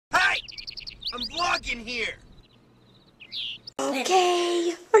I'm vlogging here.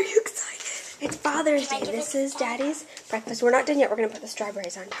 Okay, are you excited? It's Father's Day. This is Daddy's breakfast. We're not done yet. We're going to put the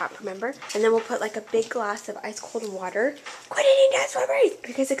strawberries on top, remember? And then we'll put like a big glass of ice cold water. Quit eating that strawberries. Are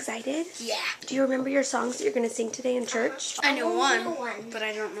you guys excited? Yeah. Do you remember your songs that you're going to sing today in church? I know one, but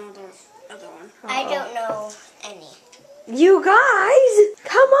I don't know the other one. I don't know any. You guys,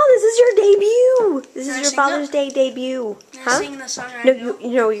 come on, this is your debut. This is your Father's Day debut. Huh? Sing the song I No,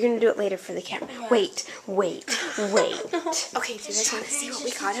 know. you're going to do it later for the camera. Yeah. Wait. Okay, do you guys want to see what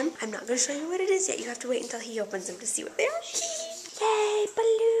we got him? I'm not going to show you what it is yet. You have to wait until he opens them to see what they are. Yay,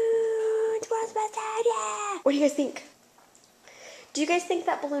 balloons, world's best dad, yeah. What do you guys think? Do you guys think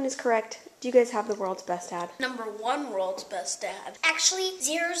that balloon is correct? Do you guys have the world's best dad? #1 world's best dad. Actually,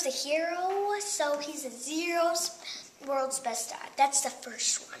 Zero's the hero, so he's a Zero's world's best dad. That's the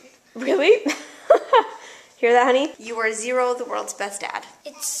first one. Really? Hear that, honey? You are Zero, the world's best dad.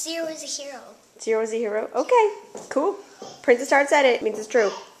 It's Zero is a hero. Zero is a hero? Okay, cool. Princess Tart said it. Means it's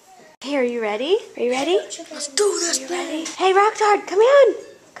true. Hey, are you ready? Are you ready? Let's do this, baby. Hey, Rock Tart, come on.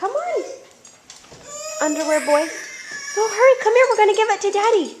 Come on. Underwear boy. No, hurry, come here. We're going to give it to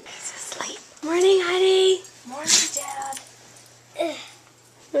Daddy. He's asleep. Morning, honey. Morning, Dad.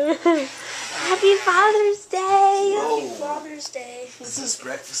 Happy Father's Day. Happy Father's Day. This is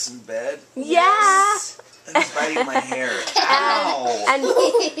breakfast in bed? Yeah. And he's biting my hair. Ow. And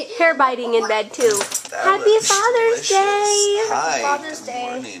hair biting in bed, too. Happy Father's Day. Hi. Father's Day.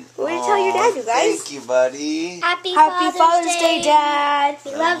 Good morning. What do you tell your dad, you guys? Thank you, buddy. Happy Father's Day, Dad.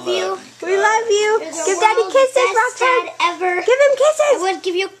 We love you. We love you. Give Daddy kisses, Rock Tart. Ever. Give him kisses. I would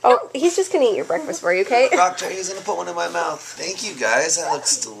give you. Oh, he's just going to eat your breakfast for you, okay? Rock Tart, he's gonna put one in my mouth. Thank you, guys. That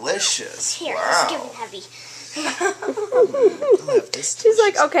looks delicious. Here, wow. let's give him heavy. I'll have this. She's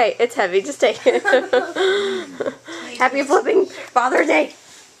like, okay, it's heavy. Just take it. Happy flipping Father's Day.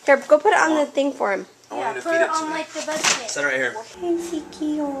 Here, go put it on the thing for him. I want you to Put feed it it to on me. like the basket. Set it right here. Hey,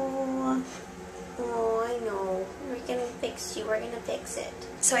 Zikio. Oh, I know. We're gonna fix you. We're gonna fix it.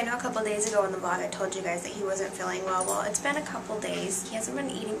 So I know a couple days ago in the vlog I told you guys that he wasn't feeling well. Well, it's been a couple days. He hasn't been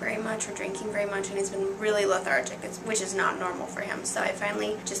eating very much or drinking very much, and he's been really lethargic, which is not normal for him. So I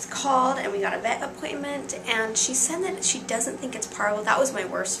finally just called, and we got a vet appointment, and she said that she doesn't think it's parvo. That was my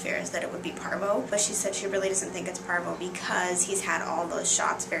worst fear, is that it would be parvo. But she said she really doesn't think it's parvo because he's had all those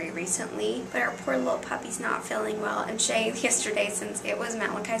shots very recently. But our poor little puppy's not feeling well. And Shay, yesterday, since it was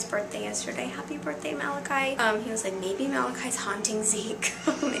Malachi's birthday yesterday, happy birthday, Malachi. He was like, maybe Malachi's haunting Zeke.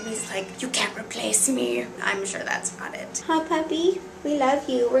 Maybe he's like, you can't replace me. I'm sure that's not it. Hi, puppy. We love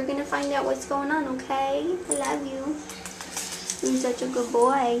you. We're gonna find out what's going on, okay? I love you. You're such a good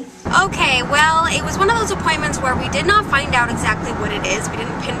boy. Okay, well, it was one of those appointments where we did not find out exactly what it is. We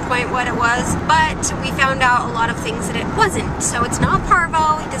didn't pinpoint what it was, but we found out a lot of things that it wasn't. So it's not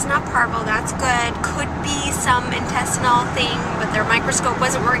parvo. He does not parvo. That's good. Could be some intestinal thing, but their microscope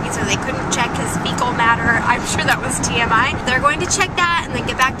wasn't working, so they couldn't check his fecal matter. I'm sure that was TMI. They're going to check that and then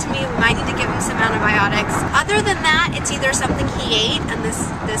get back to me. We might need to give him some antibiotics. Other than that, it's either something he ate and this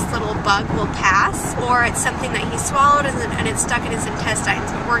little bug will pass, or it's something that he swallowed and it's stuck in his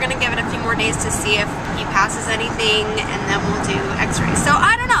intestines. But we're gonna give it a few more days to see if he passes anything, and then we'll do x-rays. So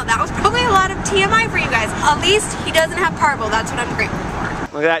I don't know, that was probably a lot of TMI for you guys. At least he doesn't have parvo. That's what I'm grateful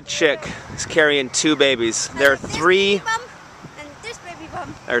for. Look at that chick. He's carrying 2 babies. There are 3 And this baby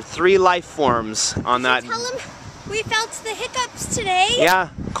bum. there are 3 life forms on that. Tell him we felt the hiccups today. Yeah,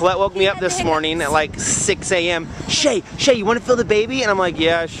 Colette woke me up this morning at like 6 a.m. Shay, you want to feel the baby? And I'm like,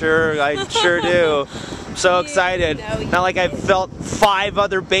 yeah, sure, I sure do. I'm so excited. Not like I've felt 5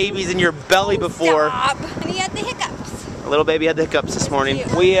 other babies in your belly before. Stop. And he had the hiccups. Little baby had the hiccups this morning.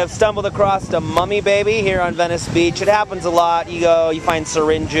 We have stumbled across a mummy baby here on Venice Beach. It happens a lot. You find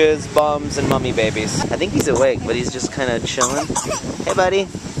syringes, bums, and mummy babies. I think he's awake, but he's just kind of chilling. Hey, buddy.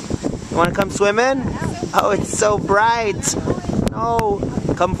 You want to come swimming? Oh, it's so bright. No.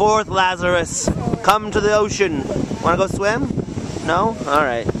 Come forth, Lazarus. Come to the ocean. Want to go swim? No?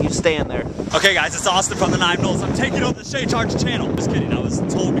 Alright, you stay in there. Okay guys, it's Austin from the 9 Mills. I'm taking over the SHAYTARDS channel. Just kidding, I was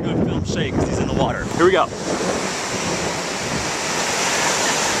told to go film Shay because he's in the water. Here we go.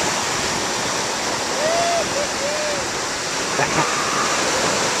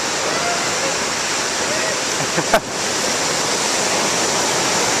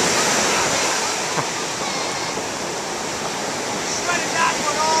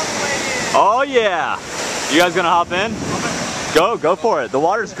 Oh yeah! You guys gonna hop in? Go for it. The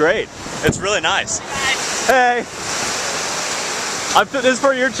water's great. It's really nice. Hey! This is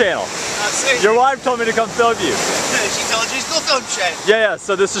for your channel. Your wife told me to come film you. She told you to go film Shay. Yeah,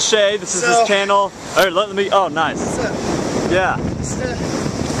 so this is Shay, this is his channel. Alright, let me, oh nice. Yeah.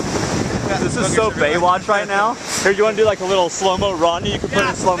 This this is so Baywatch right now. Here, you want to do like a little slow-mo run? You can put it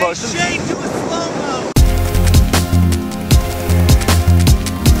in slow motion. Shay, do a slow-mo.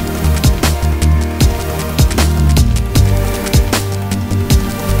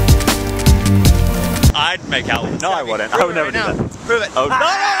 I'd make out with him. No, I wouldn't. I would never do that. Prove it. Oh, no,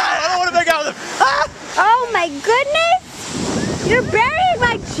 I don't want to make out with him. Oh my goodness! You're burying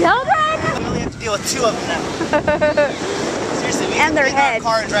my children? We only have to deal with 2 of them now. Seriously, we And can their get in our heads.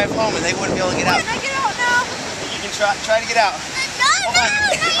 car and drive home and they wouldn't be able to get out. Can I get out now? You can try to get out. Hold on.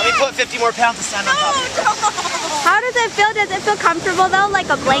 Let me put 50 more pounds of sand on top of you. How does it feel? Does it feel comfortable though?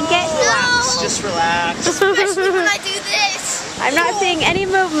 Like a blanket? Relax. Just relax. Especially when I do this. I'm not seeing any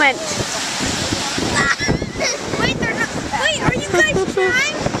movement. Wait, are you guys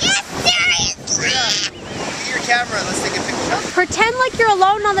trying? Yes, seriously. Get your camera and let's take a picture. Pretend like you're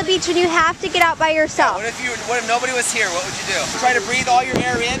alone on the beach and you have to get out by yourself. What if nobody was here? What would you do? Try to breathe all your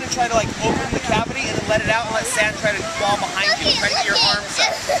air in and try to like open the cavity and then let it out and let sand try to fall behind you. Try to get your arms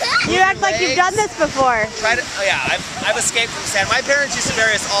up. You act like you've done this before. Try to. Oh yeah, I've escaped from sand. My parents used to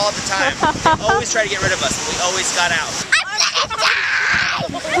bury us all the time. They always try to get rid of us, but we always got out.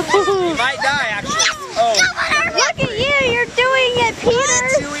 You might die actually. Oh. Look at you, you're doing it, Peter.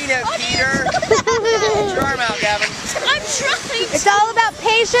 Doing it, Peter. Get your arm out, Gavin. I'm trying. It's all about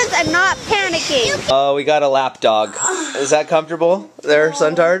patience and not panicking. Oh, we got a lap dog. Is that comfortable there,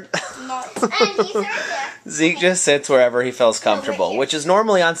 Suntard? And he's right there. Zeke just sits wherever he feels comfortable, which is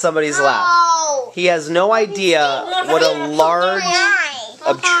normally on somebody's lap. Oh. He has no idea what a large,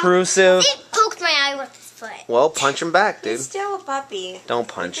 obtrusive... He poked my eye with his foot. Well, punch him back, dude. Still a puppy. Don't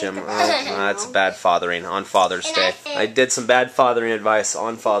punch him. Oh, that's bad fathering on Father's Day. I did some bad fathering advice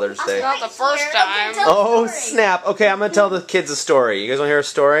on Father's Day. Not the first time. Oh, snap. Okay, I'm going to tell the kids a story. You guys want to hear a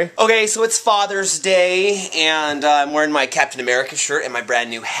story? Okay, so it's Father's Day, and I'm wearing my Captain America shirt and my brand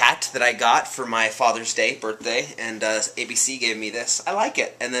new hat that I got for my Father's Day birthday, and ABC gave me this. I like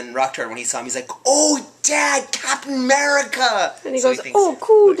it. And then Rocktard, when he saw me, he's like, "Oh, Dad, Captain America!" And he So goes, thinks, "Oh,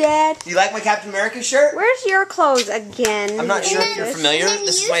 cool, Dad." "You like my Captain America shirt?" Where's your clothes again? I'm not sure if you're familiar. And then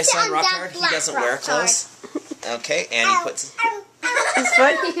This is you my son, sound that Rocktard. He black doesn't wear clothes. Okay, and he puts... His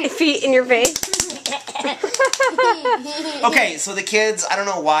foot, feet in your face. Okay, so the kids, I don't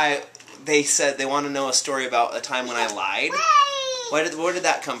know why they said they want to know a story about a time when I lied. Where did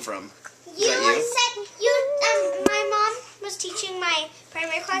that come from? You Is that you? said my mom was teaching my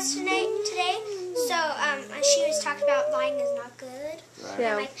primary class today, so she was talking about lying is not good.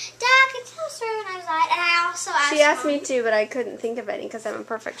 Yeah. I'm like, Dad, can you tell a story when I was lying? And I also asked She asked Mom. me too, but I couldn't think of any because I'm a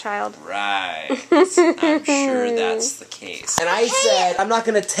perfect child. Right. I'm sure that's the case. And I said, I'm not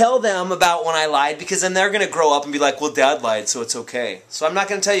going to tell them about when I lied because then they're going to grow up and be like, well, Dad lied, so it's okay. So I'm not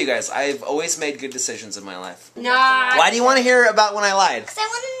going to tell you guys. I've always made good decisions in my life. Nah. Why do you want to hear about when I lied? Because I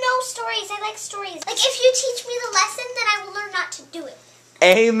want to know stories. I like stories. Like, if you teach me the lesson, then I will learn not to do it.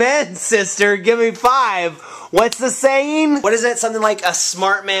 Amen, sister. Give me 5. What's the saying? What is it? Something like a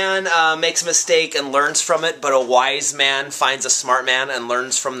smart man makes a mistake and learns from it, but a wise man finds a smart man and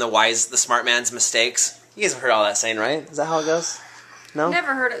learns from the smart man's mistakes. You guys have heard all that saying, right? Is that how it goes? No?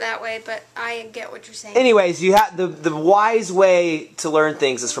 Never heard it that way, but I get what you're saying. Anyways, you have the wise way to learn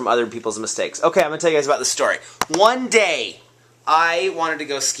things is from other people's mistakes. Okay, I'm gonna tell you guys about the story. One day, I wanted to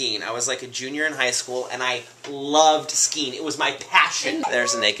go skiing. I was like a junior in high school, and I loved skiing. It was my passion.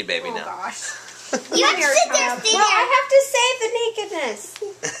 There's a naked baby now. Gosh. You have to sit there, stay Well, there. I have to save the nakedness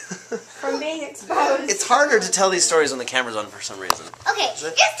from being exposed. It's harder to tell these stories when the camera's on for some reason. Okay, just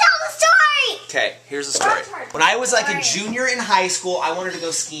tell the story. Okay, here's the story. When I was like a junior in high school, I wanted to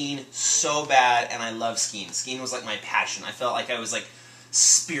go skiing so bad, and I loved skiing. Skiing was like my passion. I felt like I was like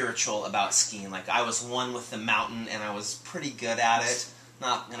spiritual about skiing. Like I was one with the mountain, and I was pretty good at it.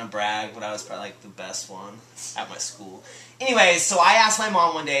 Not gonna brag, but I was probably like the best one at my school. Anyways, so I asked my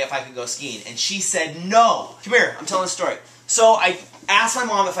mom one day if I could go skiing, and she said no. Come here, I'm telling a story. So I asked my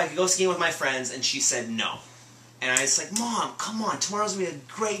mom if I could go skiing with my friends, and she said no. And I was like, Mom, come on, tomorrow's gonna be a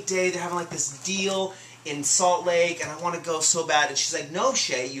great day. They're having like this deal in Salt Lake, and I want to go so bad. And she's like, no,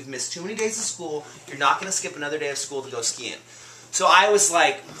 Shay, you've missed too many days of school. You're not gonna skip another day of school to go skiing. So I was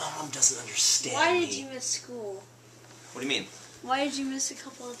like, Mom doesn't understand Why me. did you miss school? What do you mean? Why did you miss a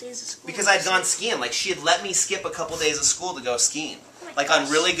couple of days of school? Because I'd gone skiing. Like, she had let me skip a couple days of school to go skiing. Like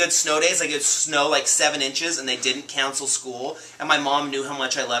on really good snow days, like it'd snow like 7 inches and they didn't cancel school. And my mom knew how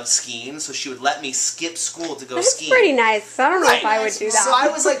much I loved skiing, so she would let me skip school to go skiing. That's pretty nice. I don't know if I would do that. So I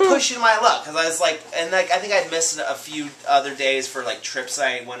was like pushing my luck because I was like, and like I think I'd missed a few other days for like trips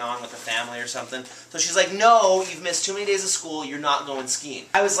I went on with the family or something. So she's like, no, you've missed too many days of school, you're not going skiing.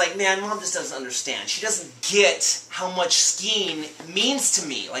 I was like, man, Mom just doesn't understand. She doesn't get how much skiing means to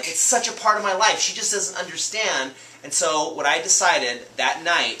me. Like, it's such a part of my life. She just doesn't understand. And so what I decided that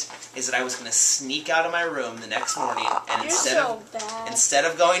night is that I was going to sneak out of my room the next morning, and instead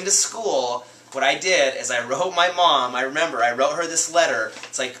of going to school, what I did is I wrote my mom, I remember, I wrote her this letter.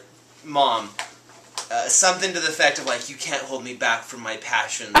 It's like, Mom, something to the effect of like, you can't hold me back from my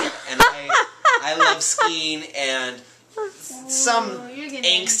passion. And I love skiing, and some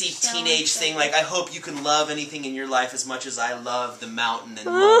angsty teenage thing like, I hope you can love anything in your life as much as I love the mountain and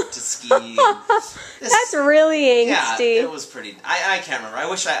love to ski. That's really angsty. Yeah, it was pretty. I can't remember. I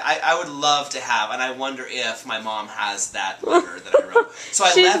wish I would love to have, and I wonder if my mom has that letter that I wrote. So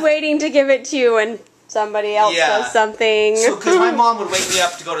She's waiting to give it to you when somebody else does something. So, because my mom would wake me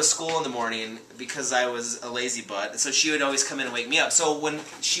up to go to school in the morning because I was a lazy butt, so she would always come in and wake me up. So when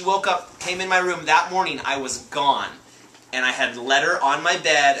she woke up, came in my room that morning, I was gone. And I had a letter on my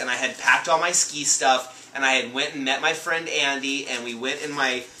bed, and I had packed all my ski stuff, and I had went and met my friend Andy, and we went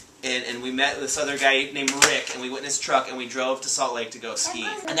and we met this other guy named Rick, and we went in his truck, and we drove to Salt Lake to go ski.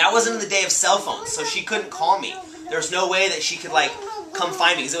 And that wasn't in the day of cell phones, so she couldn't call me. There was no way that she could, like, come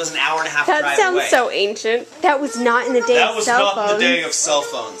find me, because it was an hour and a half drive away. That sounds so ancient. That was not in the day of cell phones. That was not in the day of cell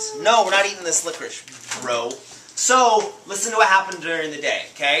phones. No, we're not eating this licorice, bro. So, listen to what happened during the day,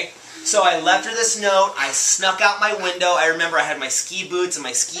 okay? So I left her this note, I snuck out my window, I remember I had my ski boots and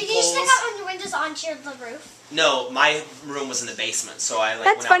my ski poles. Did you snuck out on the windows onto the roof? No, my room was in the basement, so I like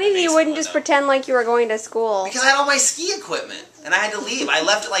That's funny that you wouldn't just pretend like you were going to school. Because I had all my ski equipment, and I had to leave. I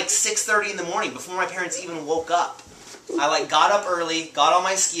left at like 6:30 in the morning, before my parents even woke up. I like got up early, got all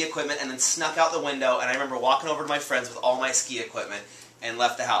my ski equipment, and then snuck out the window, and I remember walking over to my friends with all my ski equipment, and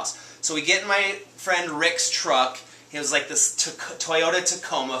left the house. So we get in my friend Rick's truck. It was like this Toyota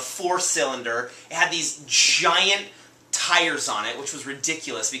Tacoma 4-cylinder. It had these giant tires on it, which was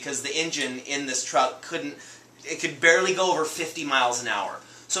ridiculous because the engine in this truck could barely go over 50 miles an hour.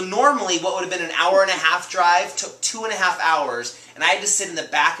 So normally what would have been an hour and a half drive took 2.5 hours, and I had to sit in the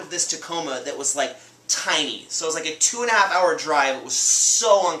back of this Tacoma that was like tiny. So it was like a 2.5 hour drive. It was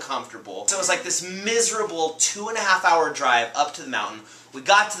so uncomfortable. So it was like this miserable 2.5 hour drive up to the mountain. We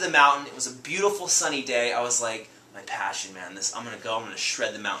got to the mountain. It was a beautiful sunny day. I was like, my passion, man. I'm going to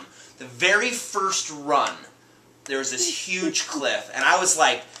shred the mountain. The very first run, there was this huge cliff, and I was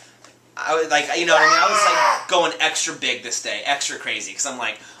like, you know what I mean? I was like going extra big this day, extra crazy, because I'm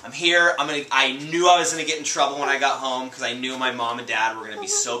like, I'm here, I knew I was going to get in trouble when I got home, because I knew my mom and dad were going to be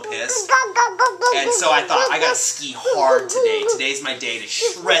so pissed. And so I thought, I got to ski hard today. Today's my day to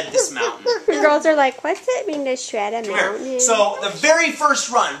shred this mountain. The girls are like, what's it mean to shred a mountain? So the very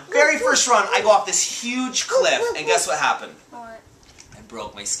first run, I go off this huge cliff, and guess what happened? What? I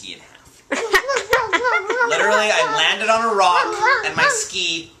broke my ski in half. Literally, I landed on a rock, and my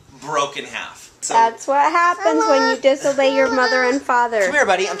ski broke in half. So, that's what happens when you disobey your mother and father. Come here,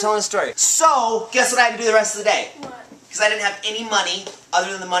 buddy. I'm telling a story. So, guess what I had to do the rest of the day? What? Because I didn't have any money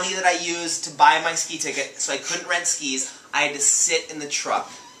other than the money that I used to buy my ski ticket, so I couldn't rent skis. I had to sit in the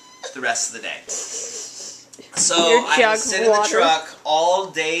truck the rest of the day. So I had to sit in the truck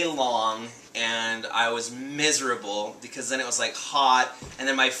all day long, and I was miserable because then it was like hot, and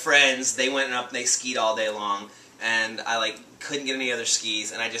then my friends, they went up and they skied all day long, and I like couldn't get any other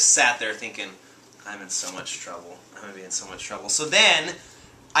skis, and I just sat there thinking, I'm in so much trouble. I'm gonna be in so much trouble. So then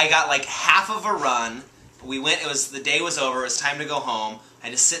I got like half of a run. The day was over, it was time to go home. I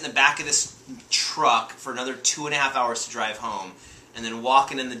had to sit in the back of this truck for another 2.5 hours to drive home. And then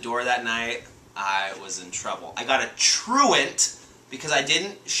walking in the door that night, I was in trouble. I got a truant because I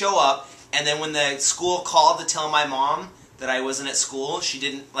didn't show up, and then when the school called to tell my mom that I wasn't at school, she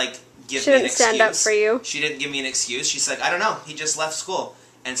didn't like give me an excuse. She didn't stand up for you. She didn't give me an excuse. She said, I don't know, he just left school.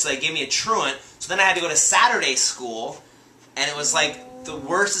 And so they gave me a truant. So then I had to go to Saturday school, and it was like the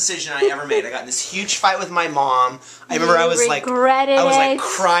worst decision I ever made. I got in this huge fight with my mom. I remember I was like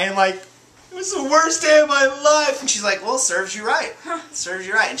crying like, it was the worst day of my life. And she's like, well, serves you right. Serves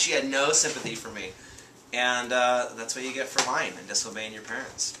you right. And she had no sympathy for me. And that's what you get for lying and disobeying your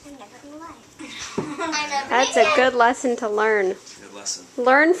parents. I'm never going to lie. That's a good lesson to learn. It's a good lesson.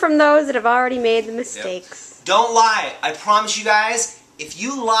 Learn from those that have already made the mistakes. Yep. Don't lie. I promise you guys, if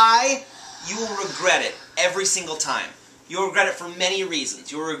you lie, you will regret it every single time. You'll regret it for many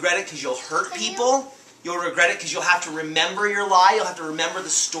reasons. You'll regret it because you'll hurt people. You'll regret it because you'll have to remember your lie, you'll have to remember the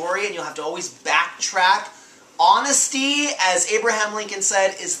story, and you'll have to always backtrack. Honesty, as Abraham Lincoln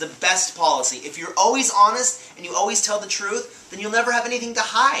said, is the best policy. If you're always honest and you always tell the truth, then you'll never have anything to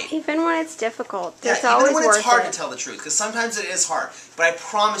hide. Even when it's difficult. Yeah, It's always even when it's hard worth to tell the truth, because sometimes it is hard. But I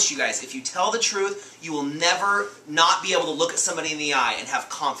promise you guys, if you tell the truth, you will never not be able to look at somebody in the eye and have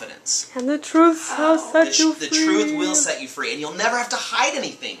confidence. And the truth shall set you free. The truth will set you free, and you'll never have to hide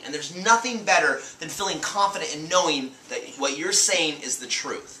anything. And there's nothing better than feeling confident and knowing that what you're saying is the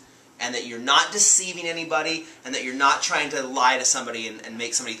truth. And that you're not deceiving anybody, and that you're not trying to lie to somebody and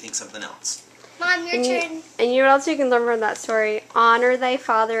make somebody think something else. Mom, your turn. And you know what else you can learn from that story? Honor thy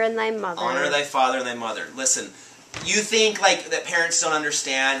father and thy mother. Honor thy father and thy mother. Listen, you think like that parents don't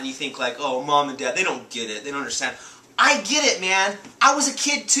understand, and you think like, oh, mom and dad, they don't get it, they don't understand. I get it, man. I was a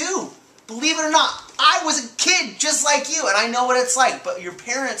kid too. Believe it or not, I was a kid just like you, and I know what it's like. But your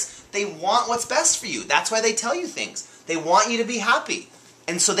parents, they want what's best for you. That's why they tell you things. They want you to be happy.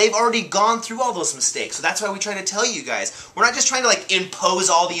 And so they've already gone through all those mistakes. So that's why we try to tell you guys. We're not just trying to like impose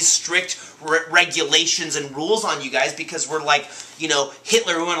all these strict regulations and rules on you guys because we're like, you know,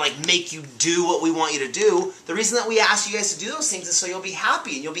 Hitler. We want to like make you do what we want you to do. The reason that we ask you guys to do those things is so you'll be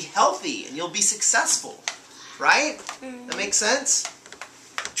happy and you'll be healthy and you'll be successful. Right? That makes sense?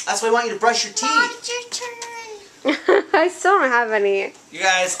 That's why I want you to brush your teeth. Mom, it's your turn. I still don't have any. You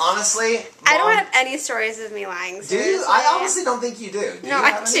guys, honestly, I don't have any stories of me lying. Do you? I honestly don't think you do. No,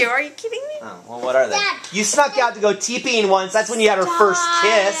 I do. Are you kidding me? Oh, well, what are they? Dad. You snuck out to go TPing once. That's when you had her first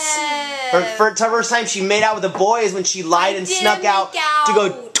kiss. Her first time she made out with a boy is when she lied and snuck out to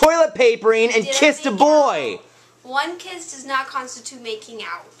go toilet papering and kissed a boy. One kiss does not constitute making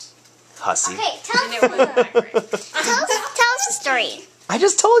out. Hussy. Okay, tell us a story. I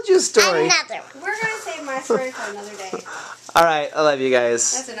just told you a story. Another one. We're going to save my story for another day. Alright, I love you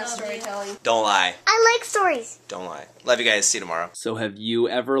guys. That's enough storytelling. Don't lie. I like stories. Don't lie. Love you guys. See you tomorrow. So have you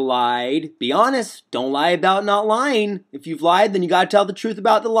ever lied? Be honest. Don't lie about not lying. If you've lied, then you gotta tell the truth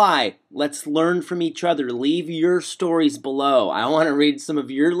about the lie. Let's learn from each other. Leave your stories below. I want to read some of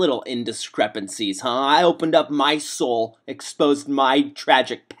your little indiscrepancies, huh? I opened up my soul, exposed my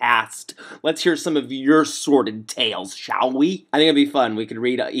tragic past. Let's hear some of your sordid tales, shall we? I think it'd be fun. We could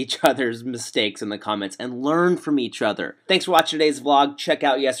read each other's mistakes in the comments and learn from each other. Thanks for watching today's vlog. Check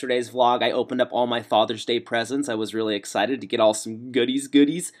out yesterday's vlog. I opened up all my Father's Day presents. I was really excited to get all some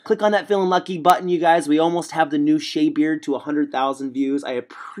goodies. Click on that Feeling Lucky button, you guys. We almost have the new Shay Beard to 100,000 views. I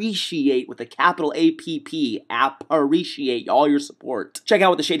appreciate, with a capital APP, appreciate all your support. Check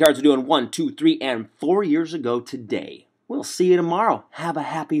out what the SHAYTARDS are doing 1, 2, 3, and 4 years ago today. We'll see you tomorrow. Have a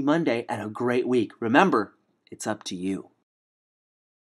happy Monday and a great week. Remember, it's up to you.